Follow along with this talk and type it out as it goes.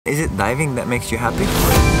Is it diving that makes you happy?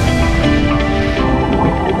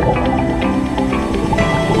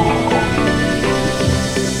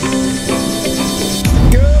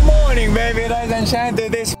 Good morning, baby, rise and shine to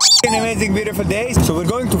this amazing, beautiful day. So we're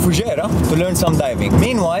going to Fujairah to learn some diving.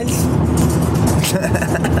 Meanwhile,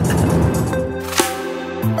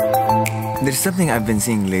 there's something I've been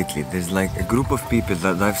seeing lately. There's like a group of people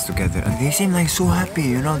that dives together and they seem like so happy,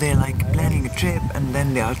 you know, they're like planning a trip and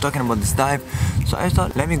then they are talking about this dive. So I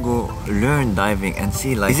thought, let me go learn diving and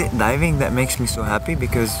see, like, is it diving that makes me so happy?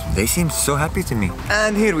 Because they seem so happy to me.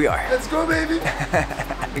 And here we are. Let's go, baby!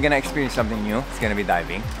 We're gonna experience something new. It's gonna be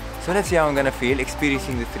diving. So let's see how I'm gonna feel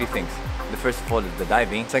experiencing the three things. The first of all is the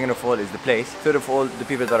diving. Second of all is the place. Third of all, the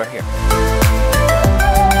people that are here.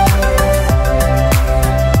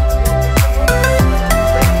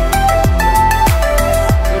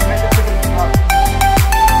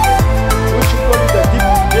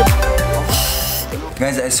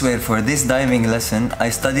 Guys, I swear, for this diving lesson, I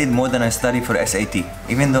studied more than I studied for SAT.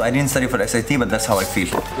 Even though I didn't study for SAT, but that's how I feel.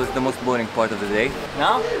 It was the most boring part of the day.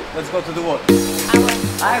 Now, let's go to the water.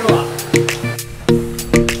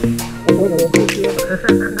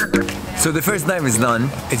 So the first dive is done.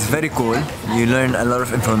 It's very cool. You learn a lot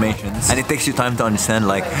of information and it takes you time to understand,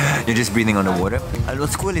 like, you're just breathing on the water. And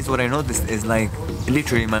what's cool is what I noticed is, like,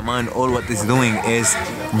 literally my mind, all what it's doing is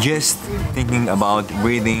just thinking about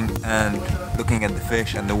breathing and looking at the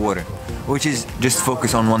fish and the water, which is just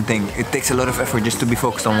focus on one thing. It takes a lot of effort just to be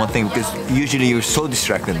focused on one thing because usually you're so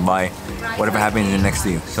distracted by whatever happens next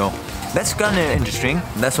to you. So that's kind of interesting.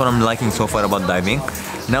 That's what I'm liking so far about diving.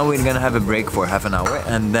 Now we're gonna have a break for half an hour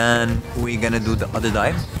and then we're gonna do the other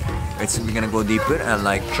dive. We're gonna go deeper and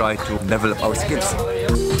like try to develop our skills.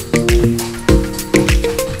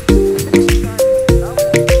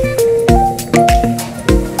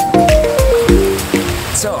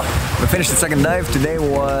 So, we finished the second dive. Today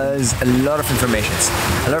was a lot of information.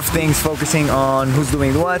 A lot of things focusing on who's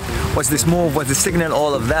doing what, what's this move, what's the signal,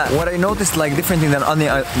 all of that. What I noticed, like, different thing than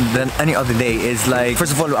any other day is, like,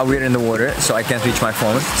 first of all, we're in the water, so I can't reach my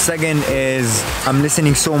phone. Second is I'm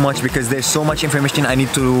listening so much because there's so much information I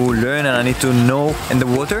need to learn and I need to know in the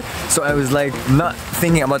water. So I was like not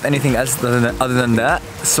thinking about anything else other than that.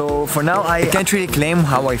 So for now, I can't really claim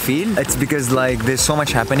how I feel. It's because, like, there's so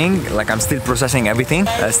much happening. Like, I'm still processing everything.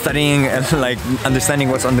 Studying and like understanding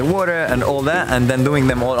what's underwater and all that, and then doing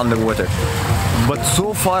them all underwater. But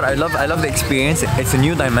so far, I love the experience. It's a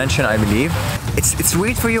new dimension, I believe. It's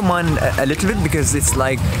weird for your mind a little bit because it's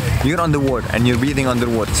like you're underwater and you're breathing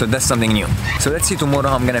underwater. So that's something new. So let's see tomorrow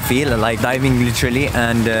how I'm gonna feel like diving literally,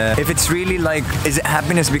 and if it's really like, is it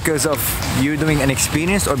happiness because of you doing an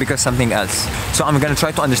experience or because something else? So I'm gonna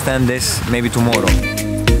try to understand this maybe tomorrow.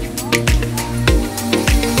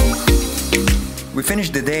 We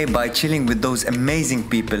finished the day by chilling with those amazing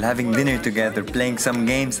people, having dinner together, playing some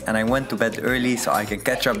games, and I went to bed early so I can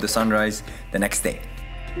catch up the sunrise the next day.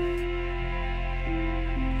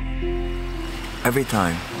 Every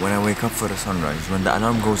time when I wake up for the sunrise, when the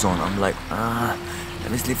alarm goes on, I'm like,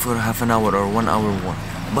 let me sleep for half an hour or 1 hour more.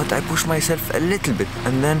 But I push myself a little bit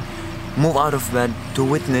and then move out of bed to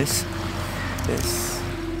witness this.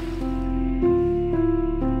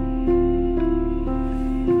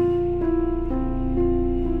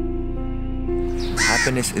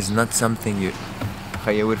 Happiness is not something you...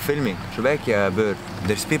 Khaya, we're filming. شباك يا bird.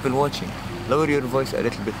 There's people watching. Lower your voice a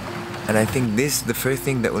little bit. And I think this is the first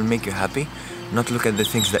thing that will make you happy. Not look at the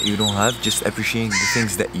things that you don't have, just appreciating the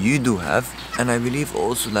things that you do have. And I believe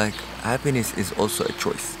also, like, happiness is also a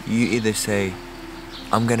choice. You either say,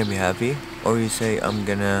 I'm gonna be happy, or you say, I'm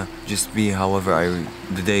gonna just be however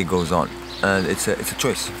the day goes on. And it's a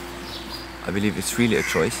choice. I believe it's really a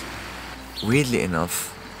choice. Weirdly enough,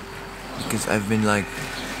 because I've been like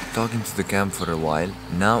talking to the camp for a while.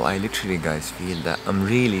 Now I literally, guys, feel that I'm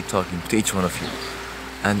really talking to each one of you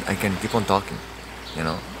and I can keep on talking, you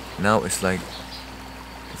know. Now it's like,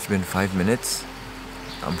 it's been 5 minutes.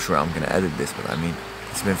 I'm sure I'm gonna edit this, but I mean,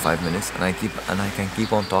 it's been 5 minutes and I can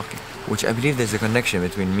keep on talking, which I believe there's a connection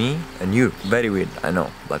between me and you. Very weird, I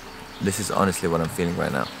know, but this is honestly what I'm feeling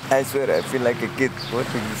right now. I swear I feel like a kid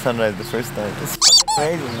watching the sunrise the first time. It's fucking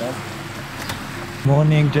amazing, man.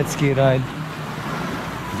 Morning jet ski ride.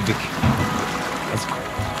 Let's go.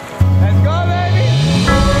 Let's go, baby!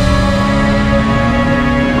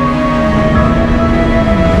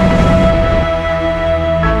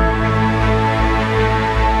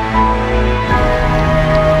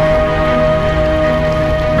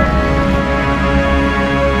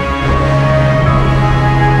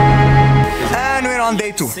 And we're on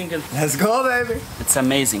day to. Single. Let's go, baby. It's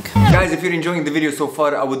amazing. Guys, if you're enjoying the video so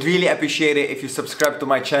far, I would really appreciate it if you subscribe to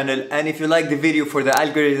my channel, and if you like the video for the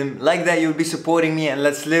algorithm, like that, you'll be supporting me, and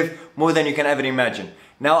let's live more than you can ever imagine.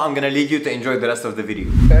 Now I'm gonna leave you to enjoy the rest of the video.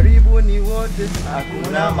 Karibuni wote,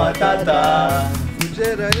 hakuna matata.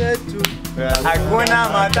 Ujera yetu, Hakuna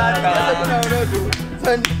matata.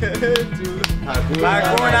 Sande yetu,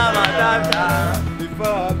 Hakuna matata.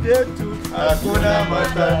 vifaa vyetu, hakuna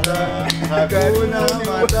matata. Hakuna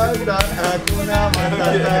matata, hakuna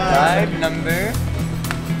matata. Right, number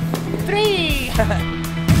 3.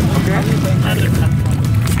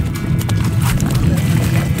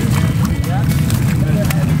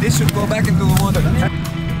 This should go back into the water.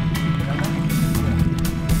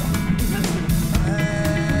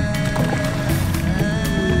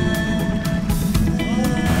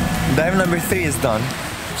 Dive number 3 is done.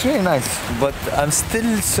 It's really nice, but I'm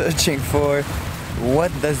still searching for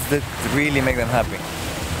what does that really make them happy.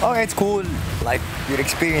 Okay, it's cool, like you're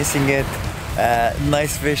experiencing it,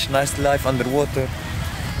 nice fish, nice life underwater.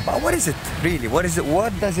 But what is it really? What is it?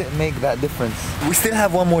 What does it make that difference? We still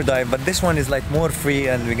have one more dive, but this one is like more free,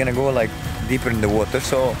 and we're gonna go like deeper in the water.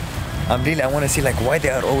 So I want to see like why they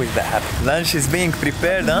are always that happy. Lunch is being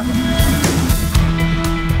prepared, huh?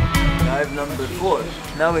 Dive number 4.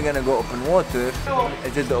 Now we're gonna go open water.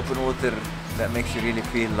 Is it the open water that makes you really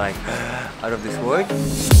feel like out of this world?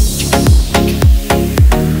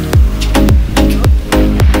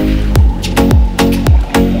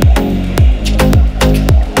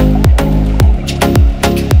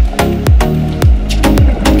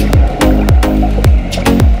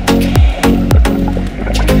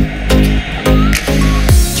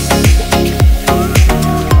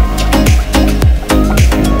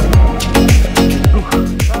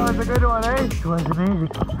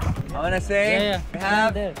 I want to say we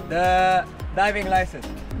have the diving license.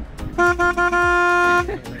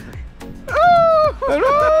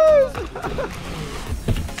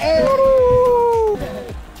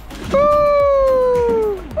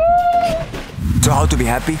 So how to be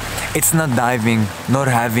happy? It's not diving, nor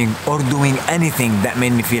having, or doing anything that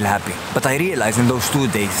made me feel happy. But I realized in those 2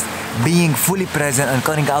 days, being fully present and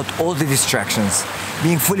cutting out all the distractions,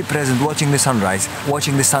 being fully present, watching the sunrise,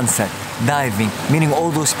 watching the sunset, diving, meeting all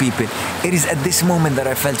those people, it is at this moment that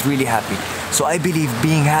I felt really happy. So I believe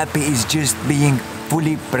being happy is just being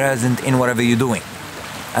fully present in whatever you're doing.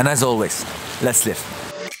 And as always, let's live.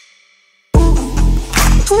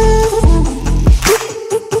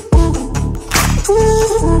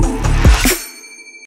 Ooh.